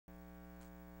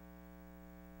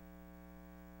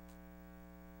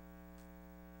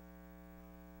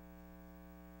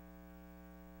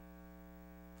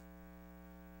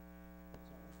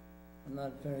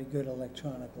not very good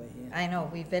electronically here. I know,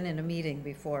 we've been in a meeting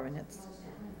before and it's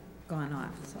gone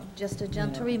off. So just a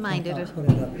gentle Yeah, I reminder think I'll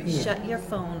put it up to here. shut your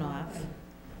phone off.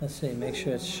 Let's see, make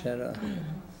sure it's shut off.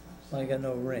 Well, I got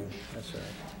no ring, that's all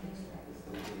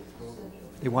right.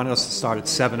 They wanted us to start at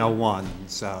 7:01,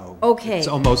 so Okay. it's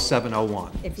almost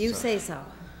 7:01. If you so say so.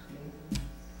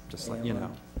 just let you know.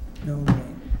 No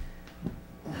ring.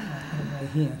 Right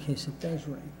here, in case it does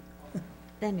ring.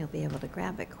 Then you'll be able to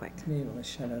grab it quick, Be able to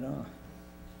shut it off.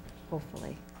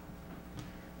 hopefully.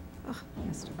 Oh,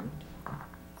 Mr. Root. I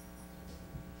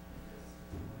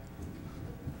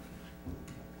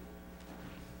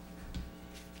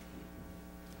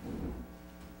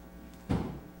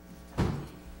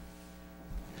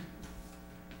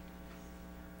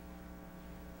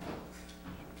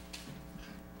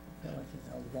feel like it's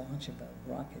a launch of a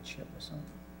rocket ship or something.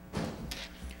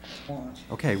 Launch.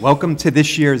 Okay, welcome to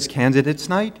this year's Candidates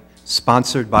Night,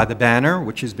 sponsored by the Banner,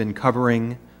 which has been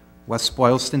covering West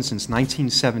Boylston since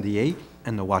 1978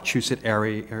 and the Wachusett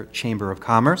Area Chamber of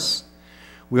Commerce.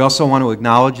 We also want to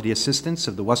acknowledge the assistance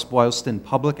of the West Boylston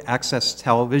Public Access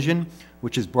Television,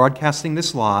 which is broadcasting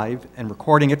this live and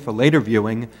recording it for later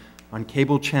viewing on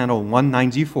cable channel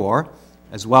 194,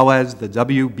 as well as the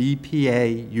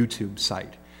WBPA YouTube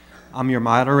site. I'm your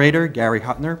moderator, Gary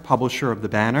Hutner, publisher of the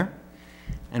Banner,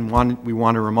 and we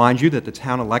want to remind you that the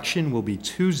town election will be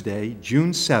Tuesday,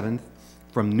 June 7th,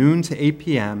 from noon to 8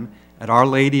 p.m. at Our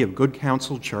Lady of Good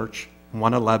Counsel Church,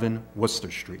 111 Worcester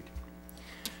Street.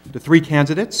 The three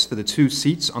candidates for the two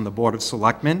seats on the Board of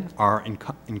Selectmen are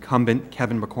incumbent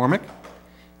Kevin McCormick,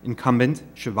 incumbent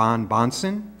Siobhan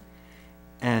Bonson,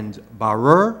 and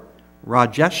Barur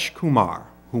Rajesh Kumar,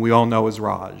 who we all know as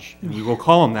Raj. And we will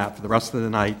call him that for the rest of the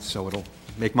night, so it'll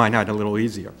make my night a little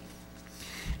easier.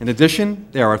 In addition,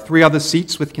 there are three other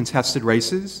seats with contested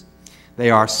races. They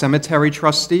are Cemetery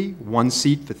Trustee, one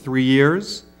seat for 3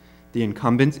 years. The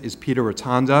incumbent is Peter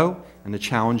Rotondo, and the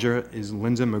challenger is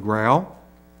Linda McGrail.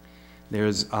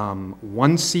 There's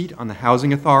one seat on the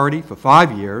Housing Authority for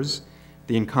 5 years.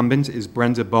 The incumbent is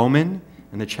Brenda Bowman,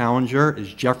 and the challenger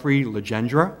is Jeffrey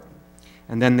Legendra.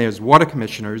 And then there's Water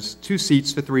Commissioners, 2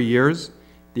 seats for 3 years.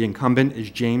 The incumbent is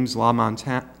James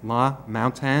LaMountain,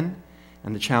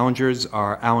 and the challengers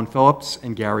are Alan Phillips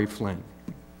and Gary Flynn.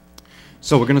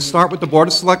 So we're going to start with the Board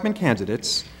of Selectmen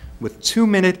candidates with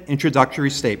 2-minute introductory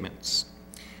statements,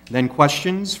 then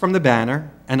questions from the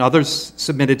Banner and others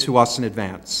submitted to us in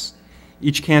advance.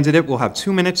 Each candidate will have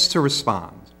 2 minutes to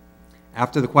respond.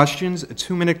 After the questions, a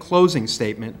 2-minute closing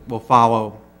statement will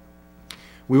follow.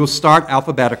 We will start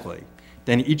alphabetically.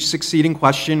 Then each succeeding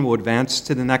question will advance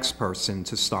to the next person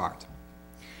to start.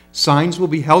 Signs will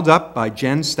be held up by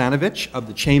Jen Stanovich of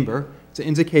the Chamber to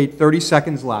indicate 30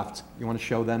 seconds left. You want to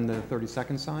show them the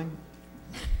 30-second sign?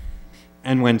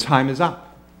 And when time is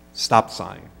up, stop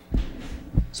sign.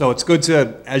 So it's good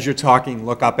to, as you're talking,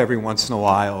 look up every once in a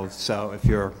while, so if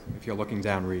you're looking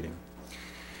down reading.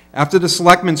 After the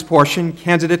selectmen's portion,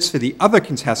 candidates for the other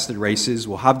contested races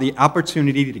will have the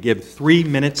opportunity to give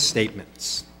 3-minute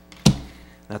statements.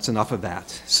 That's enough of that.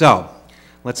 So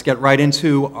let's get right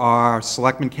into our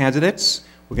selectmen candidates.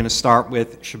 We're going to start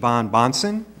with Siobhan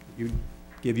Bonson. You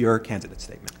give your candidate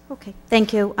statement. Okay,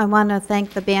 thank you. I want to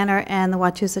thank the Banner and the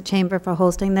Wachusett Chamber for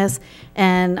hosting this,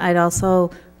 and I'd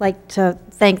also like to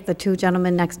thank the 2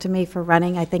 gentlemen next to me for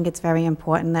running. I think it's very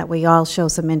important that we all show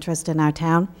some interest in our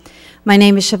town. My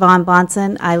name is Siobhan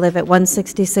Bonson. I live at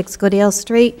 166 Goodale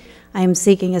Street. I am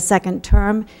seeking a second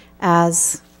term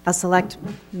as a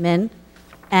selectman,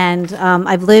 and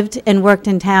I've lived and worked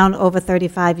in town over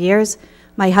 35 years.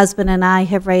 My husband and I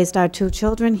have raised our 2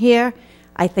 children here.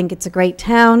 I think it's a great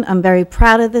town. I'm very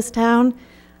proud of this town.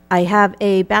 I have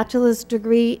a bachelor's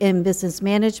degree in business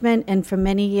management, and for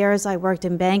many years I worked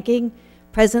in banking.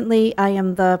 Presently, I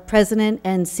am the president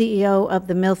and CEO of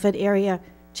the Milford Area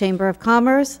Chamber of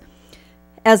Commerce.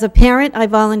 As a parent, I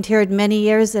volunteered many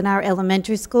years in our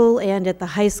elementary school and at the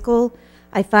high school.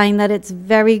 I find that it's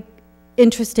very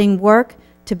interesting work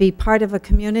to be part of a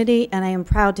community, and I am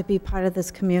proud to be part of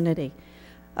this community.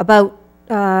 About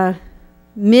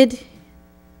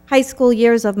mid-high school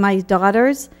years of my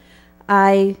daughters,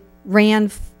 I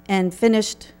ran and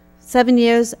finished 7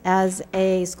 years as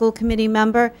a school committee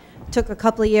member, took a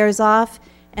couple of years off,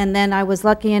 and then I was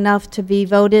lucky enough to be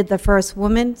voted the first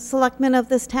woman selectman of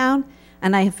this town,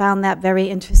 and I have found that very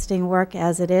interesting work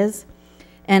as it is.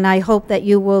 And I hope that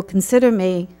you will consider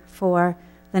me for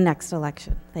the next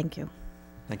election. Thank you.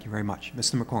 Thank you very much.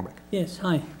 Mr. McCormick. Yes,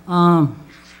 hi. My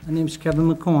name is Kevin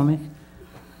McCormick.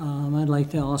 I'd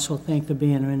like to also thank the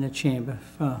Banner and the Chamber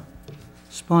for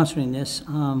sponsoring this.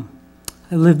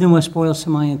 I lived in West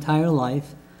Boylston my entire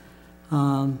life.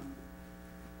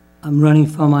 I'm running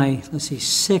for my, let's see,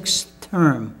 6th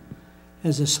term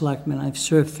as a selectman. I've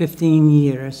served 15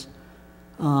 years.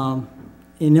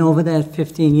 And over that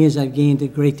 15 years, I've gained a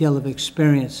great deal of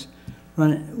experience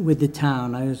running with the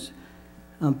town.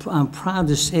 I'm proud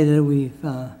to say that we've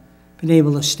been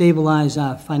able to stabilize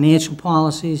our financial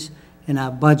policies and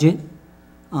our budget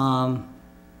in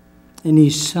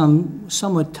these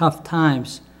somewhat tough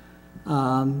times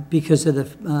because of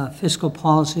the fiscal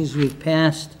policies we've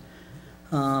passed.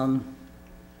 I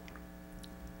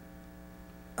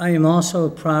am also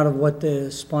proud of what the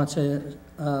sponsor,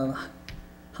 how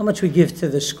much we give to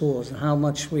the schools and how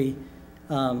much we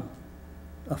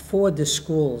afford the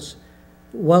schools,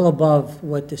 well above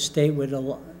what the state would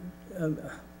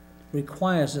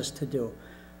requires us to do.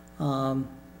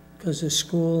 Because the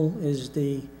school is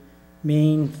the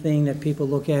main thing that people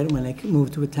look at when they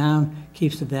move to a town,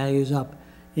 keeps the values up,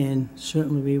 and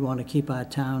certainly we want to keep our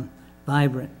town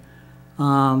vibrant.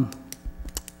 Like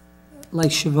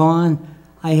Siobhan,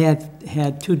 I have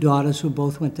had 2 daughters who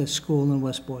both went to school in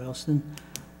West Boylston.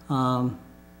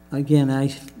 Again,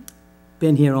 I've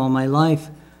been here all my life.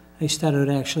 I started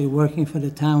actually working for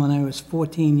the town when I was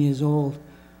 14 years old.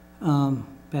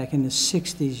 Back in the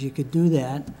 60s, you could do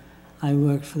that. I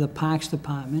worked for the Parks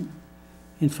Department,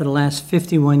 and for the last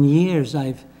 51 years,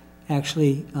 I've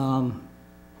actually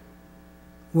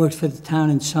worked for the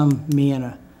town in some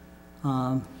manner.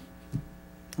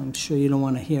 I'm sure you don't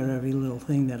want to hear every little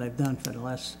thing that I've done for the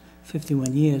last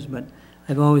 51 years, but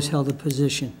I've always held a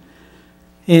position.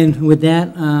 And with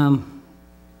that,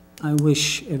 I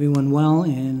wish everyone well,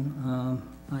 and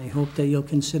I hope that you'll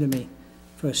consider me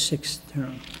for a 6th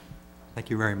term. Thank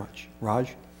you very much.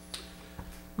 Raj?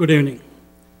 Good evening.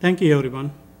 Thank you,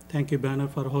 everyone. Thank you, Banner,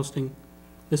 for hosting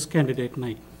this candidate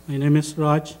night. My name is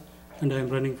Raj, and I am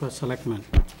running for selectman.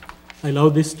 I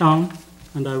love this town,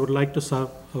 and I would like to serve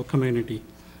our community.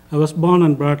 I was born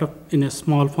and brought up in a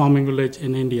small farming village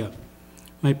in India.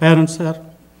 My parents are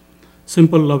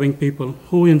simple, loving people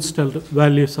who instilled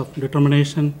values of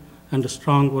determination and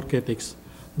strong work ethics.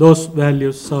 Those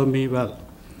values serve me well.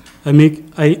 I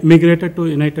migrated to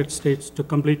United States to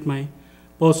complete my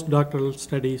postdoctoral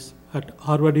studies at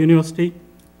Harvard University,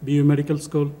 BU Medical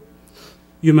School,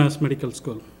 UMass Medical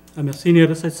School. I'm a senior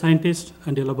research scientist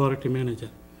and a laboratory manager.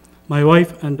 My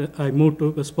wife and I moved to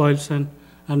West Boylston,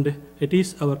 and it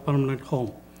is our permanent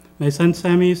home. My son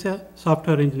Sammy is a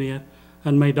software engineer,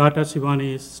 and my daughter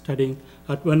Shivani is studying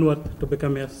at Wentworth to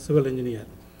become a civil engineer.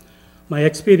 My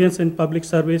experience in public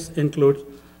service includes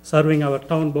serving our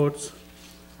town boards,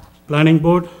 Planning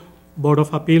Board, Board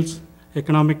of Appeals,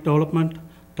 Economic Development,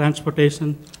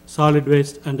 Transportation, Solid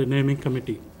Waste, and the Naming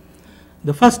Committee.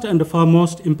 The first and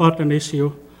foremost important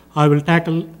issue I will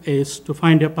tackle is to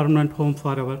find a permanent home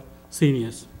for our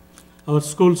seniors. Our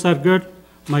schools are good.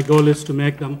 My goal is to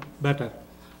make them better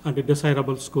and a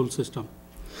desirable school system.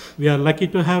 We are lucky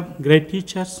to have great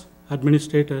teachers,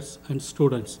 administrators, and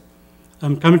students.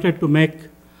 I'm committed to make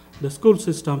the school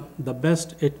system the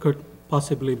best it could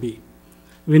possibly be.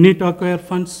 We need to acquire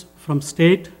funds from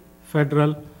state,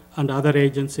 federal, and other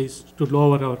agencies to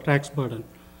lower our tax burden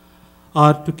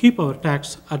or to keep our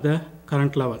tax at the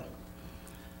current level.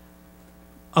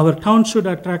 Our town should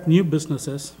attract new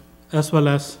businesses as well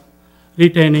as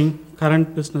retaining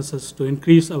current businesses to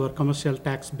increase our commercial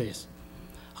tax base.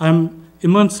 I'm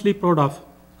immensely proud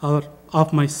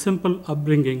of my simple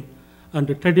upbringing and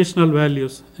the traditional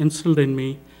values instilled in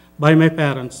me by my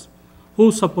parents,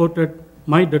 who supported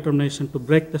my determination to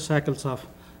break the shackles of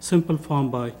simple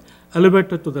farm boy,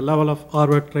 elevated to the level of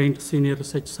Harvard-trained senior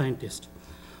research scientist.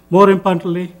 More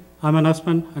importantly, I'm an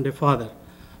husband and a father.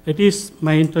 It is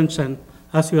my intention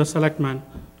as your selectman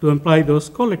to employ those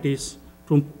qualities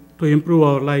to improve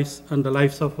our lives and the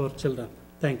lives of our children.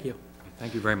 Thank you.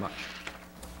 Thank you very much.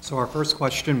 So our first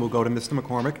question will go to Mr.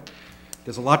 McCormick.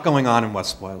 There's a lot going on in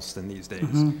West Boylston these days.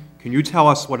 Can you tell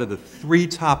us what are the 3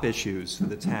 top issues for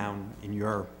the town in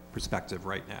your perspective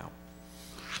right now?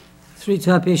 3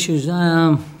 top issues.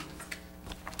 Number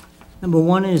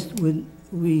 1 is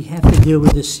we have to deal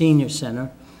with the senior center.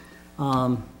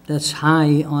 That's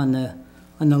high on the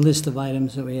list of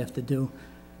items that we have to do.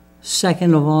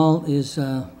 Second of all is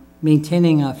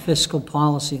maintaining our fiscal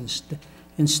policy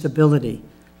and stability.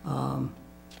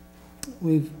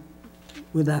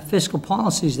 With our fiscal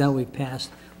policies that we've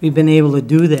passed, we've been able to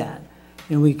do that,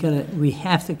 and we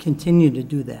have to continue to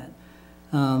do that.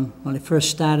 When I first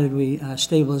started, our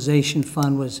stabilization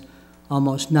fund was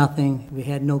almost nothing. We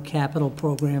had no capital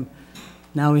program.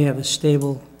 Now we have a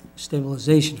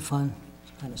stabilization fund.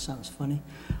 Kind of sounds funny.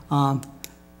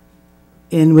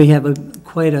 And we have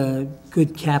quite a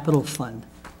good capital fund.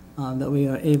 that we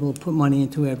are able to put money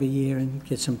into every year and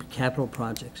get some capital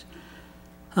projects.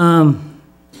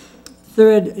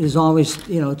 Third is always,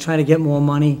 try to get more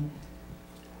money.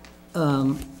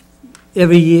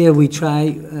 Every year we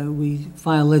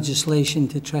file legislation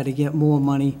to try to get more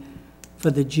money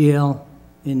for the jail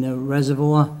in the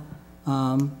reservoir.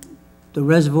 The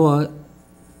reservoir,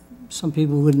 some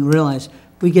people wouldn't realize,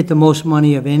 we get the most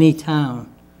money of any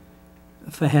town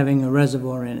for having a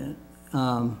reservoir in it.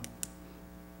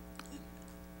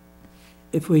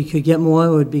 If we could get more,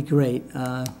 it would be great.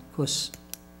 Of course,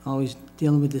 always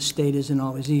dealing with the state isn't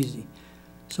always easy.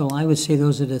 So I would say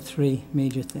those are the three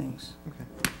major things. Okay,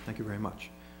 thank you very much.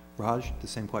 Raj, the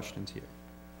same questions here.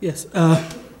 Yes, I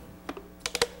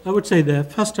would say the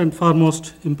first and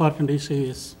foremost important issue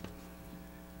is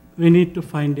we need to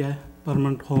find a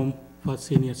permanent home for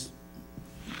seniors.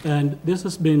 And this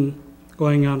has been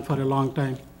going on for a long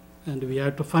time, and we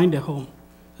have to find a home.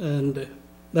 And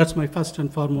that's my first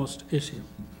and foremost issue.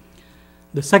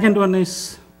 The second one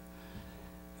is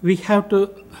we have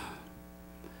to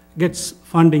get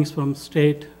fundings from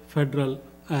state, federal,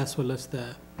 as well as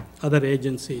the other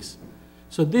agencies.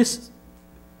 So a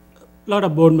lot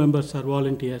of board members are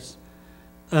volunteers,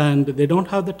 and they don't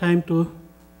have the time to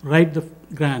write the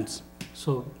grants.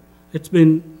 So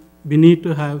we need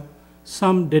to have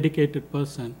some dedicated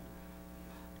person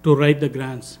to write the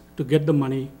grants, to get the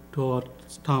money to our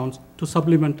towns, to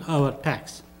supplement our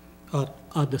tax or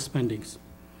other spendings.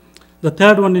 The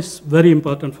third one is very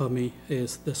important for me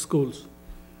is the schools.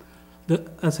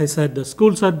 As I said, the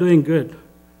schools are doing good,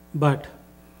 but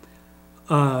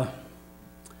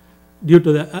due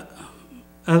to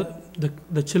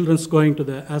the children's going to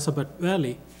the Azabet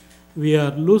Valley, we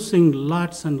are losing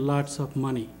lots and lots of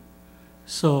money.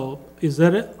 So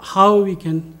how we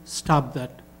can stop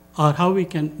that, or how we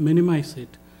can minimize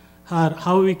it, or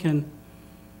how we can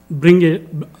bring it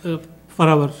for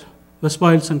our West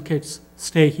Boylston kids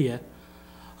stay here.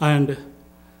 And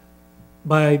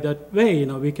by that way,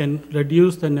 we can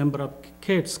reduce the number of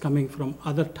kids coming from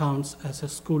other towns as a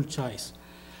school choice.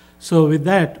 So with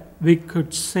that, we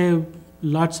could save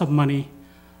lots of money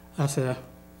over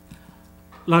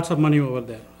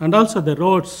there. And also the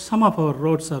roads, some of our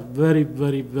roads are very,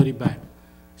 very, very bad.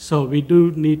 So we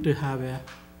do need to have a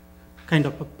kind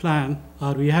of a plan,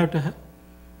 or we have to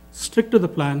stick to the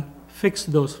plan, fix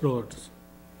those roads.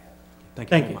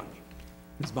 Thank you very much.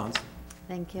 Ms. Bonds.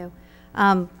 Thank you.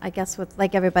 I guess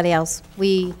like everybody else,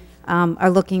 we are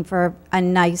looking for a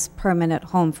nice permanent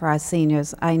home for our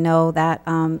seniors. I know that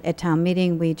at town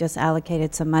meeting, we just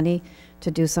allocated some money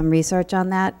to do some research on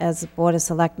that. As a Board of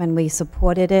Selectmen, we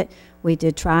supported it. We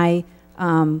did try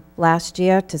last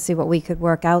year to see what we could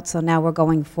work out, so now we're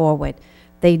going forward.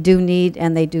 They do need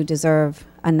and they do deserve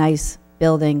a nice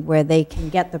building where they can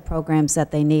get the programs that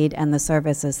they need and the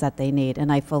services that they need,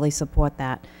 and I fully support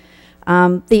that.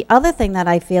 The other thing that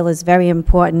I feel is very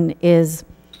important is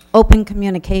open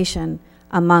communication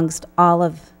amongst all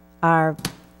of our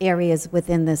areas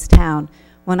within this town.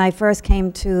 When I first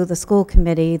came to the school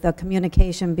committee, the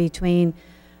communication between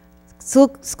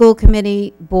school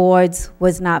committee boards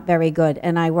was not very good,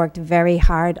 and I worked very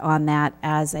hard on that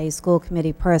as a school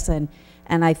committee person,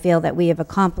 and I feel that we have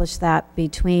accomplished that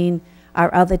between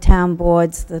our other town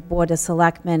boards, the Board of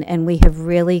Selectmen, and we have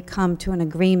really come to an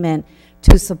agreement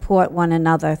to support one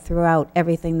another throughout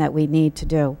everything that we need to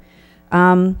do.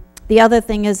 The other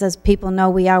thing is, as people know,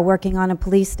 we are working on a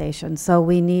police station, so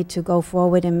we need to go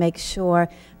forward and make sure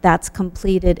that's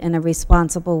completed in a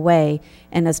responsible way.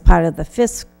 And as part of the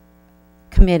FISC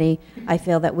committee, I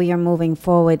feel that we are moving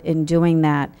forward in doing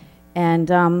that. And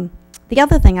the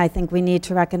other thing I think we need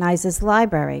to recognize is the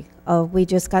library. We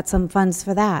just got some funds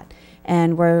for that,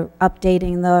 and we're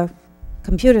updating the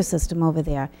computer system over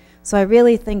there. So I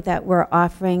really think that we're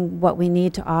offering what we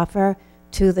need to offer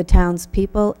to the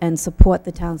townspeople and support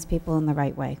the townspeople in the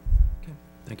right way. Okay,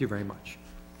 thank you very much.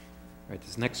 All right,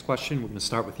 this next question, we're going to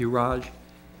start with you, Raj.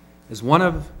 As one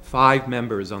of 5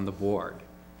 members on the board,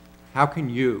 how can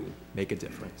you make a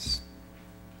difference?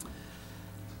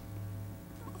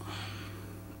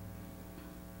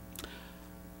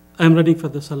 I'm running for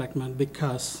the selectman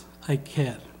because I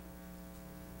care.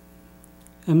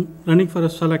 I'm running for a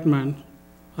selectman.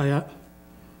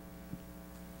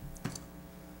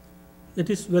 It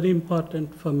is very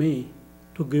important for me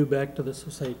to give back to the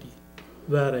society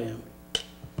where I am.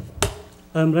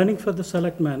 I'm running for the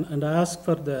selectman, and I ask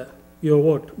for your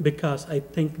vote because I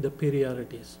think the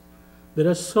priorities. There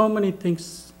are so many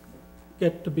things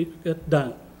get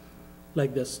done,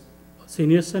 like this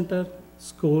senior center,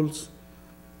 schools,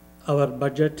 our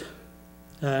budget,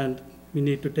 and we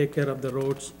need to take care of the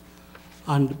roads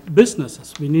and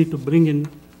businesses. We need to bring in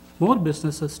more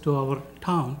businesses to our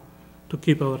town to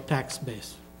keep our tax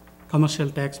base, commercial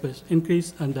tax base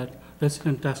increase, and that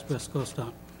resident tax base goes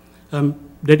down. I'm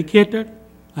dedicated,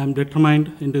 I'm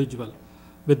determined individual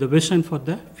with the vision for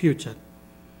the future.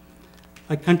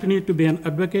 I continue to be an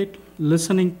advocate,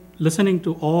 listening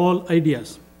to all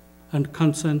ideas and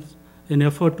concerns in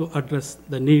effort to address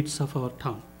the needs of our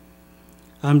town.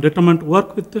 I am determined to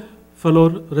work with the fellow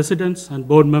residents and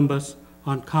board members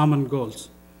on common goals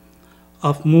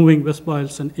of moving West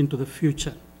Boylston into the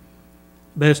future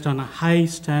based on high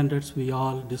standards we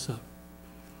all deserve.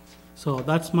 So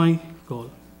that's my goal.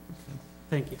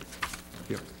 Thank you. Thank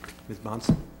you. Ms.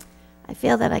 Bonson? I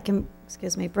feel that I can,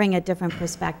 bring a different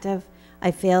perspective.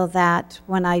 I feel that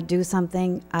when I do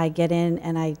something, I get in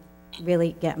and I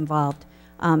really get involved.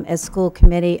 As school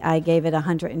committee, I gave it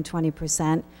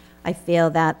 120%. I feel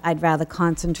that I'd rather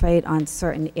concentrate on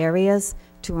certain areas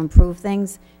to improve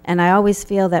things. And I always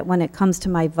feel that when it comes to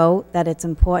my vote, that it's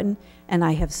important. And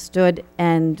I have stood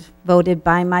and voted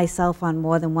by myself on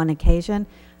more than one occasion.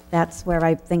 That's where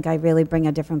I think I really bring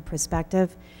a different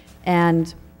perspective.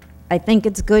 And I think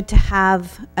it's good to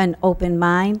have an open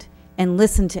mind and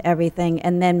listen to everything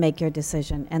and then make your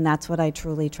decision. And that's what I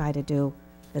truly try to do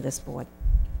for this board.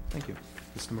 Thank you.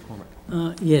 Mr.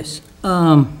 McCormick? Yes.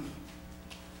 I've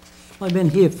been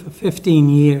here for 15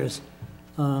 years.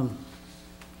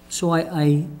 So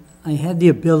I had the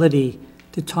ability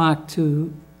to talk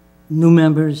to new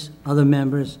members, other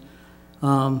members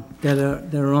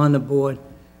that are on the board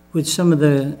with some of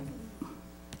the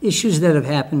issues that have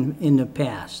happened in the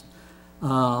past.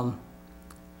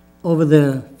 Over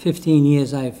the 15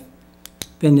 years, I've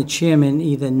been the chairman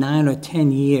either 9 or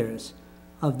 10 years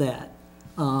of that.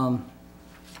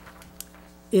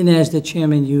 And as the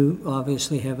chairman, you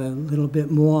obviously have a little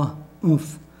bit more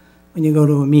oomph when you go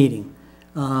to a meeting.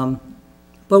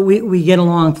 But we get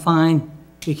along fine.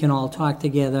 We can all talk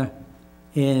together.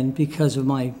 And because of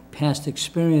my past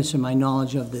experience and my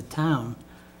knowledge of the town,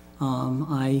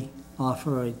 I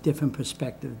offer a different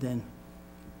perspective than,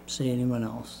 say, anyone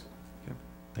else. Okay.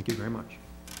 Thank you very much.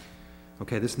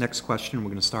 Okay, this next question, we're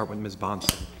going to start with Ms.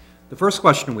 Bonson. The first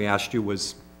question we asked you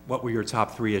was, what were your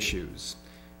top 3 issues?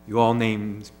 You all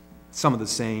named some of the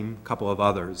same, a couple of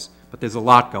others, but there's a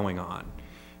lot going on.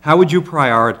 How would you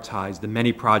prioritize the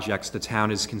many projects the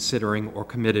town is considering or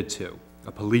committed to?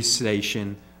 A police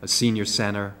station, a senior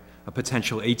center, a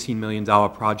potential $18 million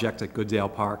project at Goodale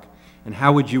Park? And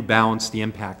how would you balance the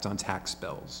impact on tax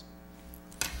bills?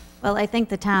 Well, I think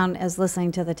the town, as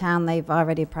listening to the town, they've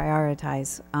already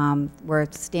prioritized. We're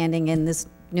standing in this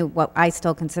new, what I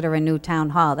still consider a new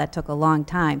town hall. That took a long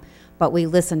time, but we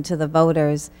listened to the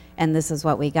voters, and this is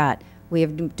what we got. We are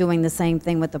doing the same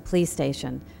thing with the police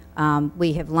station.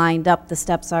 We have lined up the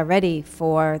steps already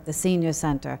for the senior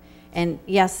center. And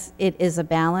yes, it is a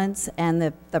balance,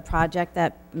 and the project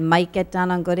that might get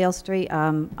done on Goodale Street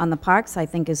on the parks, I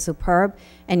think, is superb.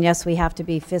 And yes, we have to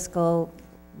be fiscal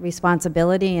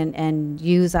responsibility and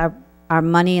use our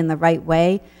money in the right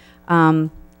way.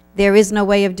 There is no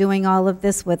way of doing all of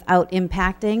this without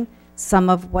impacting some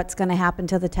of what's going to happen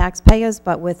to the taxpayers,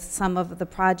 but with some of the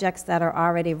projects that are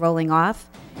already rolling off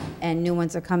and new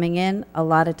ones are coming in, a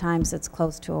lot of times it's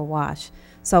close to a wash.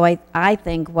 So I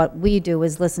think what we do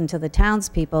is listen to the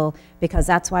townspeople, because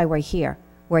that's why we're here.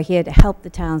 We're here to help the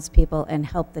townspeople and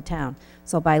help the town.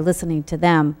 So by listening to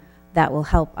them, that will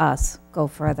help us go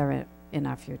further in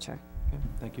our future. Okay,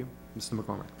 thank you. Mr.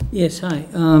 McCormick? Yes, hi.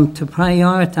 To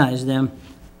prioritize them,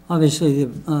 obviously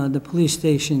the police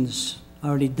station's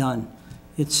already done.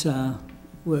 It's,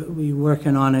 we're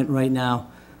working on it right now.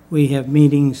 We have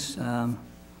meetings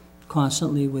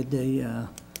constantly with the,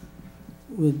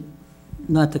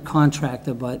 not the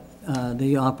contractor, but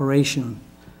the operations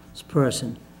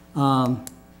person. And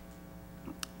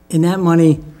that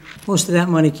money, most of that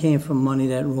money came from money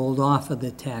that rolled off of the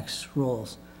tax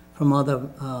rolls, from other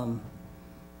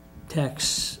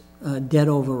tax debt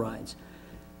overrides.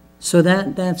 So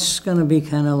that's going to be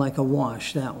kind of like a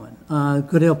wash, that one.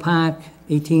 Goodale Park,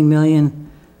 $18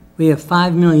 million. We have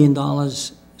 $5 million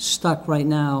stuck right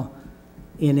now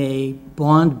in a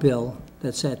bond bill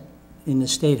that's in the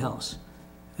State House.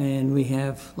 And we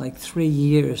have like 3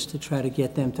 years to try to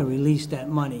get them to release that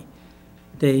money.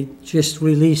 They just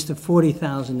released the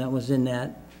 $40,000 that was in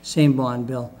that same bond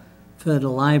bill for the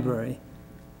library.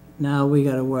 Now we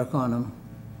got to work on them,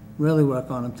 really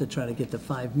work on them to try to get the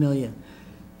 $5 million.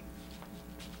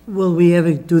 Will we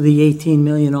ever do the 18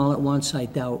 million all at once? I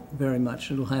doubt very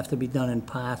much. It'll have to be done in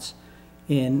parts.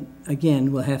 And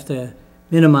again, we'll have to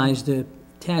minimize the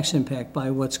tax impact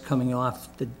by what's coming off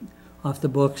the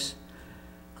books.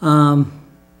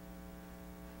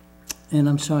 And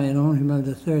I'm sorry, I don't remember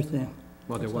the third thing.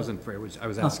 Well, there wasn't, I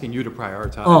was asking you to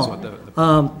prioritize Oh, what the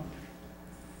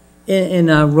In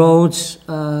roads,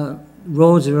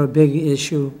 roads are a big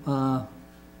issue.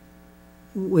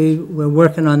 We're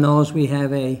working on those. We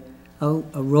have a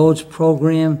roads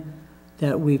program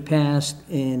that we passed,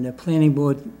 and the planning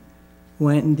board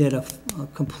went and did a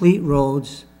complete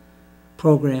roads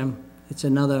program. It's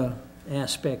another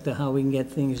aspect of how we can get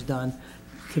things done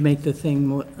to make the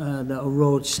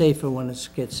road safer when it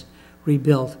gets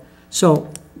rebuilt.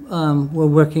 So we're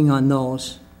working on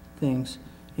those things,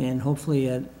 and hopefully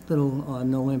a little or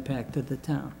no impact to the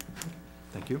town.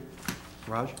 Thank you.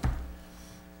 Raj?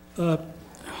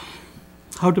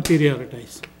 How to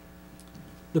prioritize.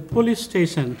 The police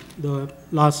station, the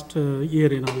last year,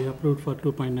 we approved for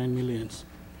 2.9 million.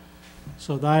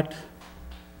 So that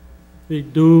we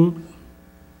do,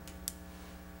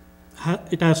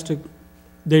 it has to,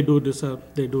 they do deserve,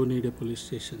 they do need a police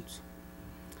station.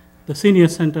 The senior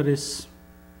center is,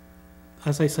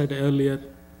 as I said earlier,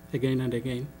 again and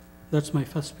again, that's my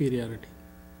first priority.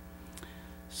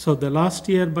 So the last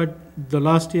year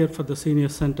for the senior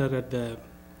center at the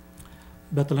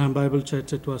Bethlehem Bible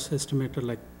Church, it was estimated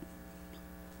like,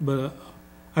 but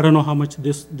I don't know how much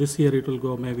this year it will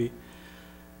go, maybe.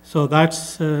 So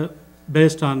that's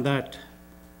based on that.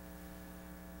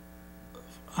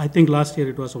 I think last year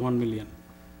it was 1 million.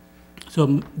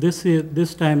 So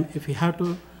this time, if we have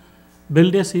to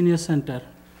build a senior center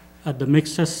at the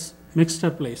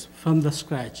mixture place from the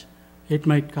scratch, it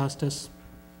might cost us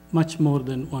much more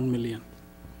than 1 million.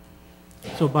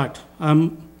 So, but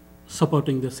I'm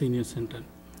supporting the senior center.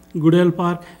 Goodale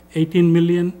Park, 18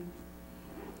 million.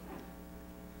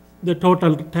 The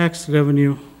total tax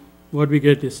revenue, what we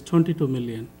get is 22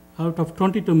 million. Out of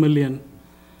 22 million,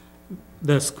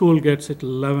 the school gets it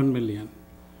 11 million.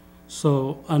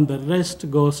 So, and the rest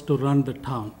goes to run the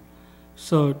town.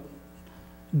 So,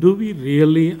 do we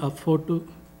really afford to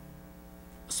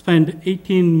spend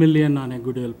 18 million on a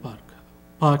Goodale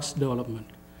Parks development?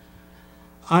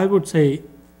 I would say,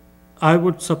 I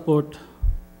would support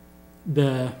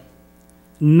the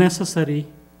necessary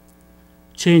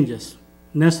changes,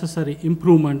 necessary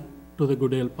improvement to the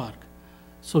Goodale Park.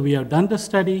 So we have done the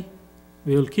study,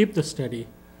 we will keep the study,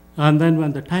 and then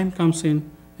when the time comes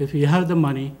in, if we have the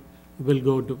money, we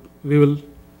will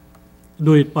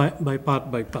do it by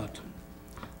part.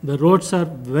 The roads are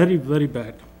very, very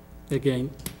bad, again,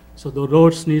 so the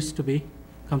roads needs to be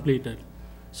completed.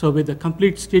 So with the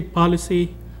complete street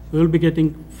policy, we will be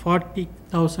getting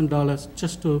 $40,000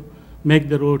 just to make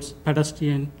the roads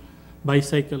pedestrian,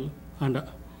 bicycle, and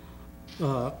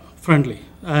friendly.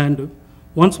 And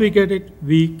once we get it,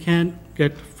 we can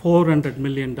get $400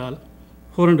 million on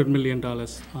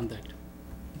that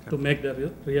to make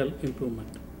the real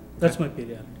improvement. That's my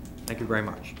period. Thank you very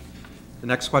much. The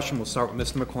next question will start with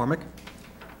Mr. McCormick.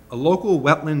 A local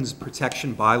wetlands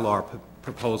protection bylaw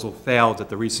proposal failed at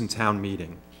the recent town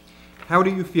meeting. How do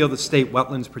you feel the State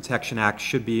Wetlands Protection Act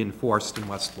should be enforced in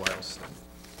West Boylston?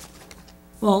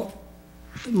 Well,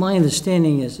 my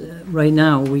understanding is, right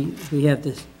now, we have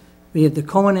the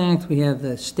Cohen Act, we have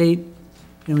the state,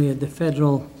 and we have the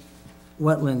federal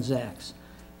wetlands acts.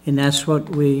 And that's what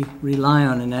we rely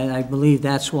on, and I believe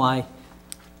that's why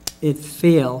it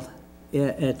failed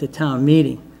at the town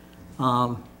meeting.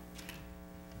 I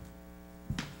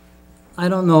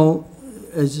don't know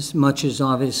as much as,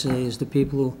 obviously, as the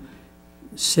people who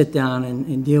sit down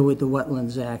and deal with the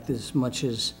Wetlands Act as much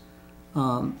as,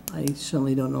 I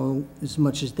certainly don't know as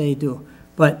much as they do.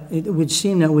 But it would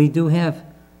seem that we do have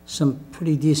some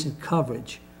pretty decent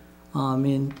coverage.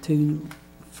 And to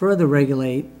further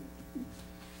regulate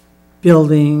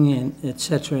building and et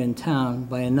cetera in town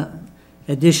by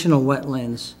additional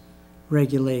wetlands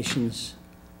regulations,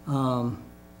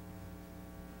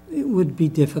 it would be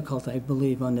difficult, I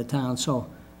believe, on the town. So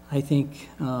I think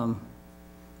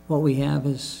what we have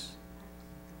has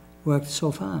worked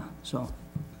so far. So,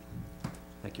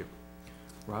 thank you.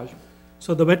 Raj?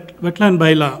 So the wetland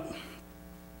bylaw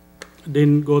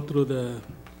didn't go through the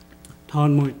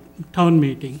town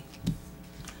meeting.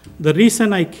 The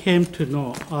reason I came to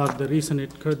know, or the reason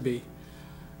it could be,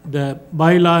 the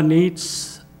bylaw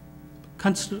needs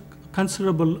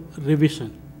considerable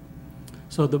revision.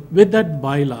 So with that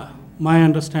bylaw, my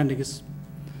understanding is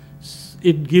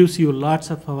it gives you lots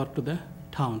of power to the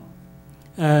town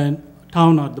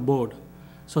or the board.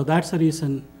 So that's the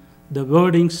reason the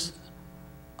wordings,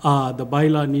 the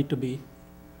bylaw need to be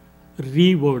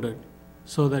reworded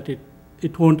so that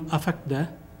it won't affect the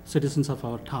citizens of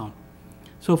our town.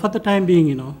 So for the time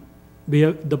being,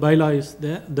 the bylaw is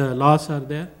there, the laws are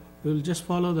there, we will just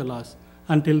follow the laws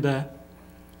until the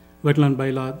wetland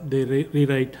bylaw, they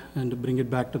rewrite and bring it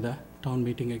back to the town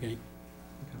meeting again.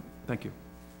 Okay. Thank you.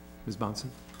 Ms. Bonson?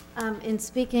 In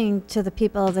speaking to the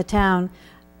people of the town,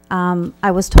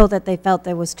 I was told that they felt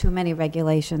there was too many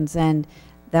regulations and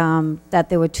that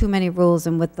there were too many rules,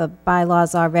 and with the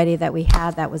bylaws already that we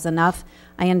had, that was enough.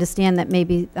 I understand that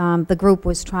maybe the group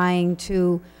was trying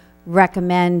to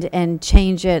recommend and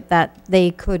change it, that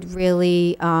they could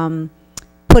really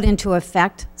put into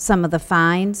effect some of the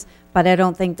fines, but I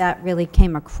don't think that really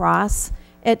came across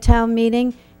at town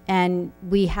meeting, and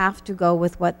we have to go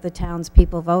with what the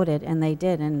townspeople voted, and they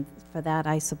did, and for that,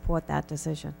 I support that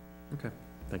decision. Okay.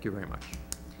 Thank you very much.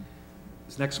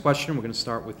 This next question, we're going to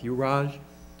start with you, Raj.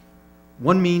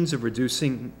 One means of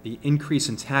reducing the increase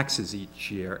in taxes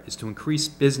each year is to increase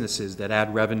businesses that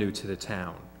add revenue to the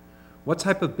town. What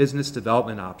type of business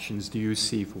development options do you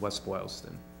see for West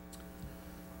Boylston?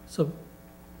 So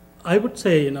I would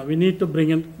say, we need to bring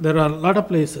in, there are a lot of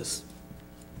places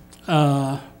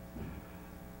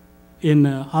in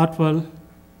Hartwell,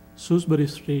 Shrewsbury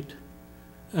Street,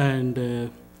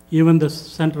 and even the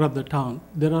center of the town.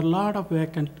 There are a lot of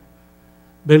vacant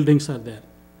buildings are there.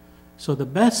 So the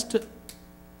best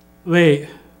way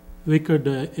we could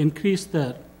increase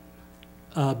the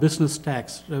business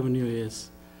tax revenue is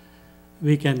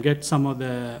we can get some of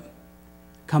the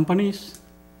companies,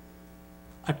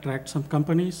 attract some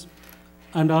companies,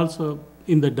 and also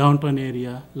in the downtown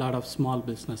area, a lot of small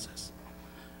businesses.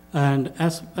 And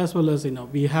as well as,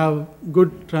 we have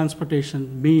good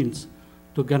transportation means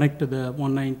to connect to the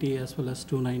 190 as well as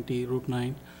 290, Route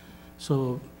 9.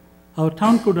 So our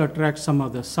town could attract some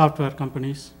of the software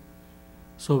companies,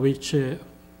 so which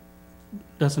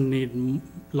doesn't need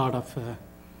a lot of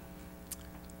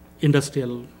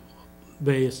industrial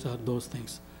waste or those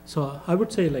things. So I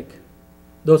would say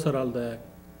those are all the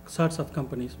sorts of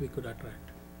companies we could attract.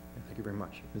 Thank you very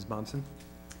much. Ms. Bonson?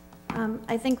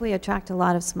 I think we attract a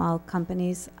lot of small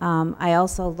companies. I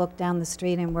also look down the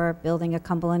street and we're building a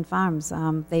Cumberland Farms.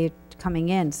 They're coming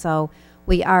in, so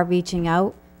we are reaching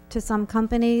out to some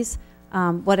companies.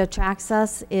 What attracts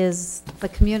us is the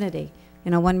community.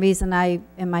 One reason I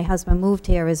and my husband moved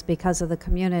here is because of the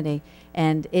community,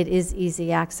 and it is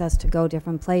easy access to go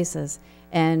different places.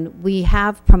 And we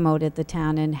have promoted the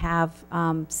town and have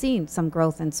seen some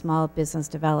growth in small business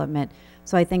development.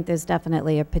 So I think there's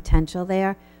definitely a potential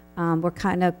there. We're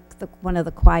kind of one of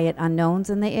the quiet unknowns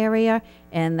in the area,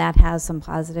 and that has some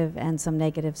positive and some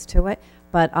negatives to it.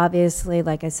 But obviously,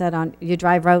 like I said, you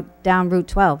drive down Route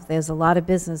 12, there's a lot of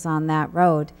business on that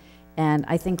road. And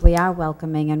I think we are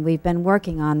welcoming, and we've been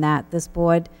working on that. This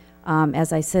board,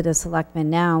 as I sit as selectman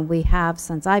now, we have,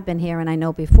 since I've been here, and I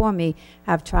know before me,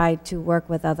 have tried to work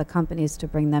with other companies to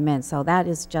bring them in. So that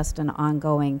is just an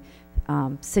ongoing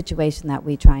situation that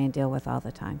we try and deal with all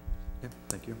the time. Yeah,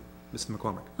 thank you. Mr.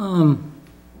 McCormick?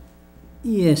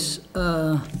 Yes.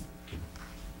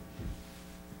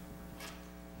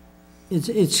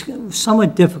 It's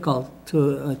somewhat difficult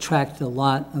to attract a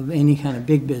lot of any kind of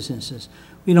big businesses.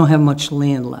 We don't have much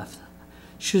land left.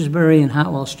 Shrewsbury and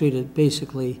Hartwell Street are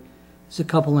basically, there's a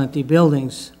couple empty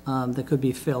buildings that could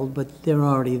be filled, but they're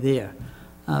already there.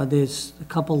 There's a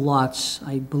couple lots,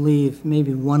 I believe,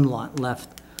 maybe one lot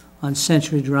left on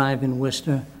Century Drive in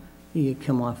Worcester. You could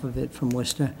come off of it from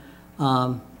Worcester.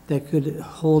 That could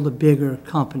hold a bigger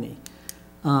company.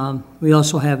 We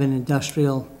also have an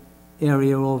industrial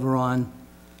area over on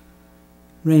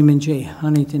Raymond J.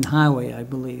 Huntington Highway, I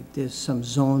believe. There's some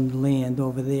zoned land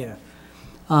over there.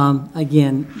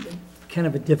 Again, kind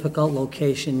of a difficult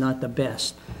location, not the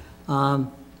best.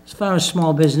 As far as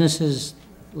small businesses,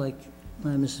 like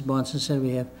Mrs. Bonson said,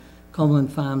 we have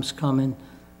Cumberland Farms coming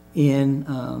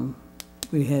in.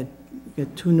 We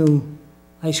got 2 new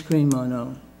ice cream or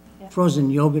no,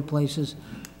 frozen yogurt places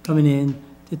coming in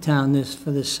to town for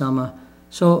this summer.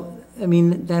 So, I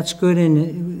mean, that's good,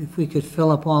 and if we could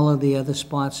fill up all of the other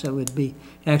spots, that would be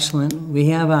excellent. We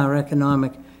have our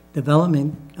economic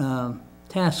development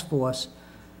task force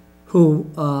who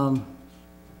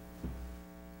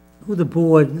the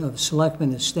Board of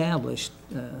Selectmen established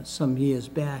some years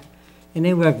back, and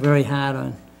they work very hard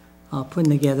on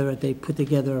they put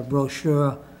together a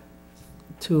brochure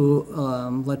to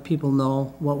let people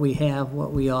know what we have,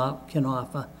 what we can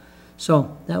offer.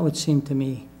 So that would seem to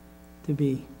me to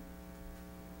be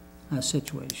our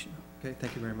situation. Okay,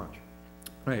 thank you very much.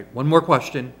 All right, one more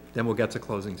question, then we'll get to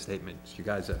closing statements. You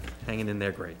guys are hanging in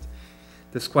there great.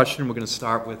 This question, we're going to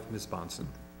start with Ms. Bonson.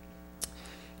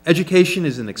 Education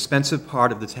is an expensive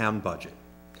part of the town budget.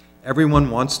 Everyone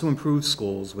wants to improve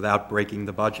schools without breaking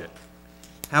the budget.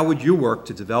 How would you work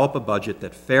to develop a budget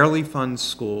that fairly funds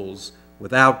schools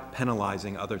without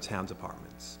penalizing other town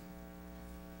departments?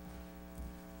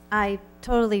 I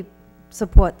totally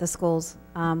support the schools.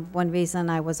 One reason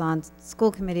I was on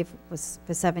school committee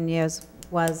for 7 years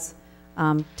was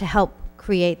to help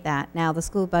create that. Now, the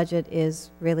school budget is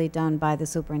really done by the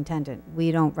superintendent.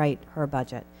 We don't write her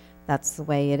budget. That's the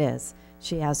way it is.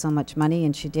 She has so much money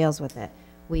and she deals with it.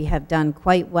 We have done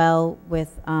quite well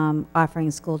with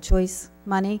offering school choice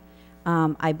money.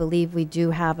 I believe we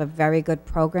do have a very good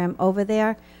program over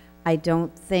there. I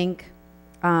don't think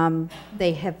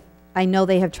I know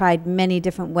they have tried many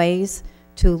different ways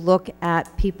to look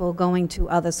at people going to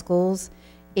other schools.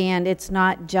 And it's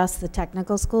not just the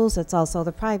technical schools, it's also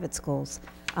the private schools,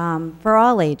 for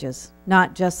all ages,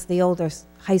 not just the older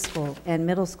high school and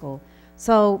middle school.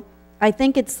 So I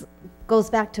think it goes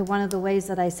back to one of the ways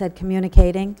that I said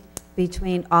communicating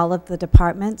between all of the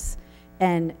departments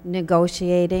and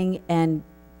negotiating and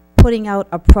putting out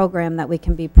a program that we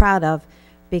can be proud of,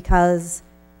 because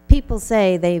people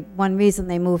say one reason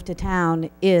they moved to town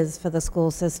is for the school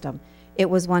system. It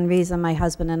was one reason my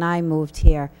husband and I moved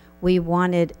here. We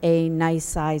wanted a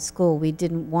nice-sized school. We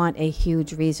didn't want a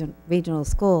huge regional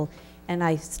school. And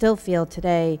I still feel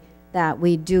today that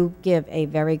we do give a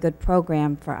very good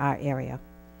program for our area.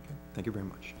 Thank you very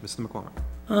much. Mr. McCormick.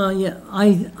 Yeah,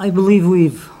 I believe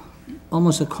we've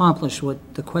almost accomplished what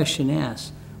the question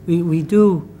asks. We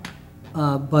do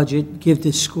budget, give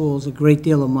the schools a great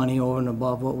deal of money over and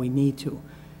above what we need to,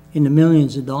 in the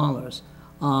millions of dollars,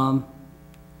 to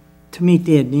meet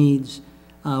their needs.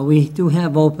 We do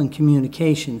have open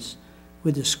communications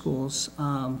with the schools.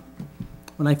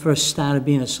 When I first started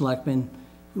being a selectman,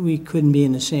 we couldn't be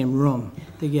in the same room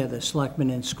together, selectmen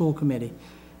and school committee.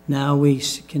 Now we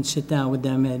can sit down with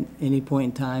them at any point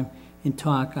in time and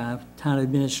talk. Our town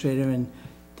administrator and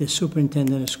the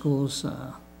superintendent of schools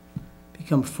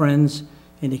become friends,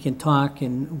 and they can talk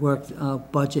and work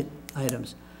budget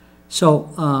items. So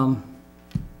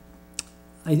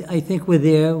I think we're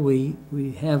there. We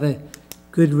have a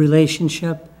good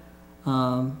relationship.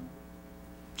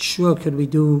 Sure, could we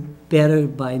do better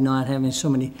by not having so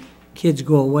many kids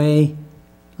go away,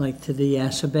 like to the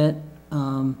Assabet?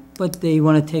 But they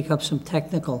want to take up some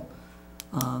technical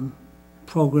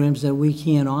programs that we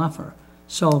can't offer.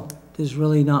 So there's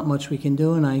really not much we can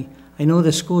do, and I know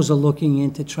the schools are looking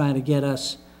into trying to get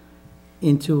us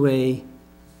into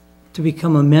to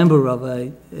become a member of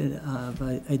a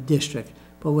district,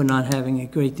 but we're not having a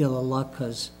great deal of luck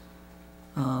because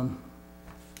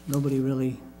nobody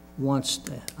really wants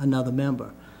another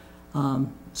member.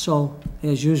 So,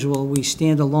 as usual, we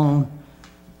stand alone.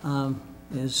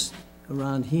 As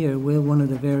around here, we're one of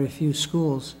the very few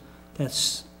schools that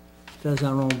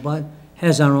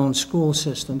has our own school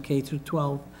system, K through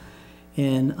 12.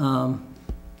 And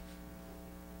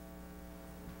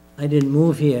I didn't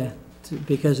move here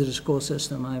because of the school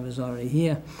system. I was already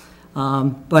here.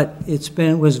 But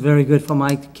was very good for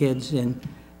my kids, and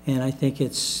I think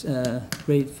it's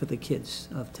great for the kids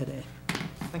of today.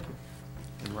 Thank you.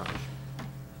 And Raj.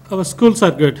 Our schools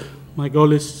are good. My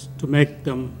goal is to make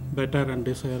them better and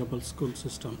desirable school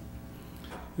system.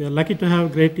 We are lucky to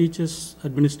have great teachers,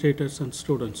 administrators, and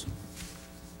students.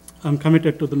 I'm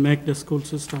committed to make the school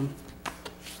system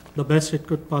the best it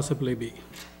could possibly be.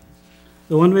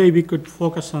 The one way we could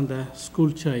focus on the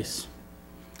school choice,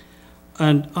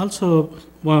 and also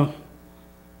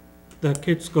the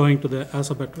kids going to the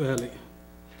Assabet Valley.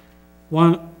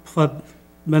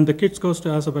 When the kids goes to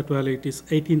Assabet Valley, it is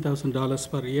 $18,000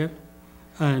 per year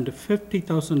and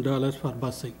 $50,000 for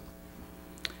busing.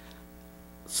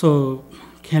 So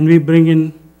can we bring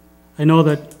in, I know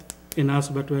that in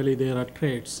Assabet Valley there are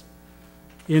trades.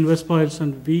 In West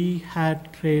Boylston, we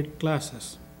had trade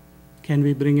classes. Can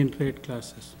we bring in trade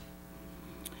classes?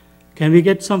 Can we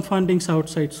get some fundings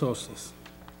outside sources?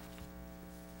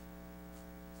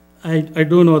 I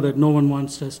do know that no one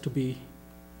wants us to be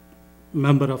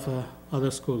member of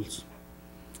other schools.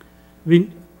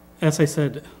 As I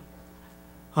said,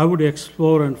 I would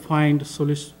explore and find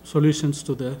solutions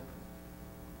to the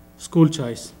school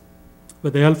choice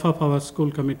with the help of our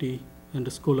school committee and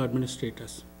the school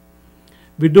administrators.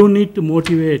 We do need to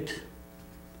motivate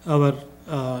our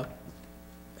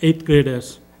 8th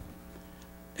graders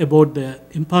about the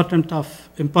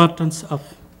importance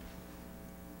of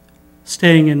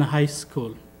staying in high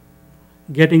school,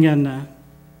 getting a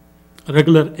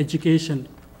regular education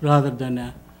rather than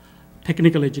a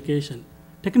technical education.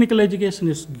 Technical education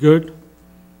is good,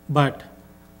 but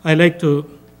I like to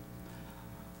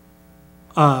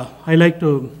our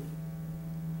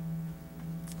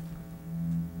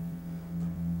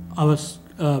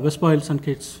West Boylston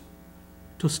kids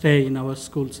to stay in our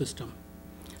school system.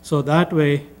 So that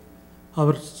way,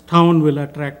 our town will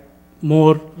attract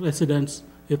more residents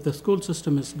If the school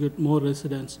system is good, more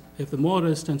residents, if the more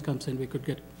residents comes in, we could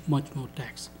get much more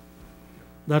tax.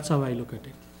 That's how I look at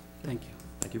it. Thank you.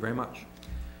 Thank you very much.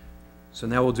 So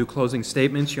now we'll do closing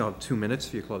statements. You'll have 2 minutes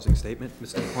for your closing statement.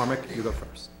 Mr. McCormick, you go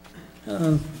first.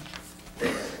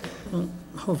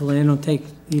 Hopefully I don't take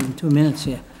even 2 minutes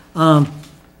here.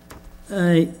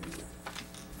 I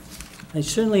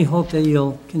certainly hope that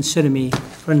you'll consider me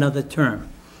for another term.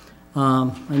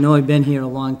 I know I've been here a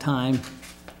long time,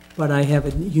 but I have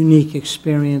a unique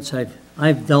experience.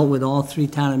 I've dealt with all 3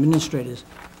 town administrators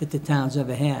that the town's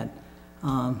ever had.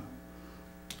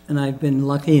 And I've been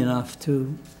lucky enough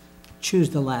to choose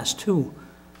the last 2.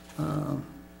 And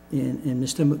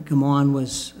Mr. Gamon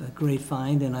was a great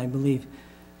find, and I believe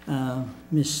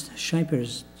Ms. Scheiper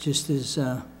is just as,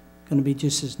 going to be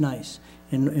just as nice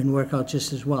and work out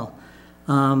just as well.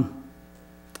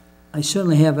 I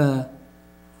certainly have a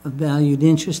valued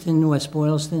interest in West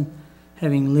Boylston,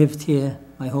 having lived here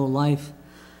my whole life.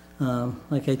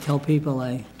 Like I tell people,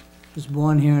 I was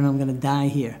born here and I'm going to die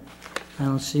here. I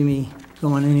don't see me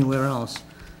going anywhere else.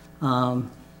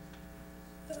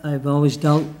 I've always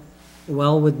dealt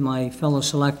well with my fellow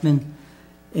selectmen,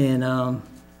 and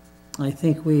I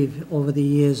think we've, over the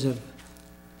years, have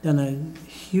done a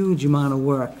huge amount of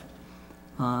work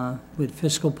with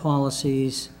fiscal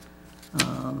policies,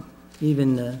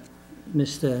 even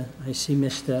I see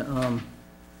Mr.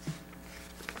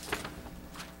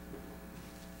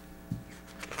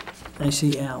 I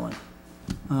see Allen,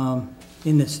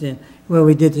 in this, where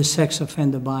we did the sex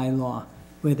offender bylaw,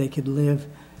 where they could live,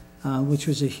 which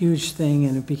was a huge thing,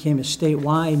 and it became a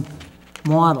statewide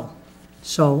model.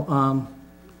 So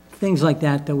things like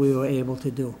that that we were able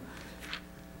to do.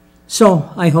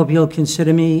 So I hope you'll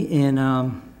consider me, and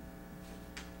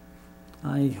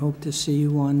I hope to see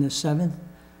you on the 7th.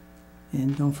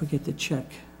 And don't forget to check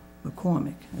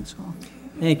McCormick, that's all.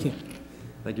 Thank you.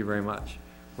 Thank you very much.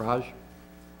 Raj?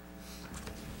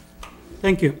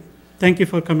 Thank you. Thank you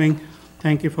for coming.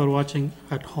 Thank you for watching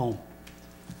at home.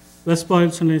 West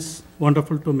Boylston is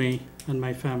wonderful to me and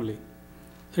my family.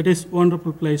 It is a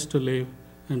wonderful place to live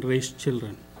and raise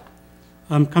children.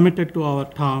 I'm committed to our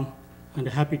town and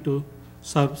happy to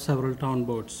serve several town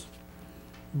boards.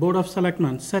 Board of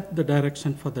Selectmen set the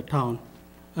direction for the town,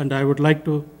 and I would like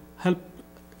to help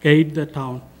guide the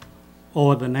town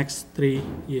over the next 3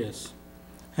 years.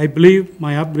 I believe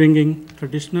my upbringing,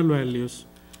 traditional values,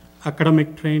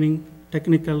 academic training,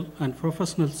 technical and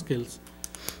professional skills,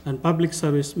 and public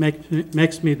service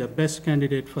makes me the best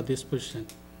candidate for this position.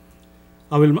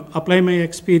 I will apply my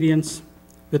experience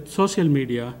with social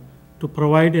media to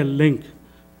provide a link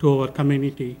to our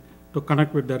community to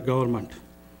connect with their government.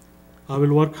 I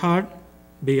will work hard,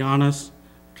 be honest,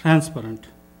 transparent.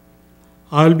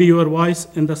 I will be your voice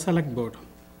in the select board.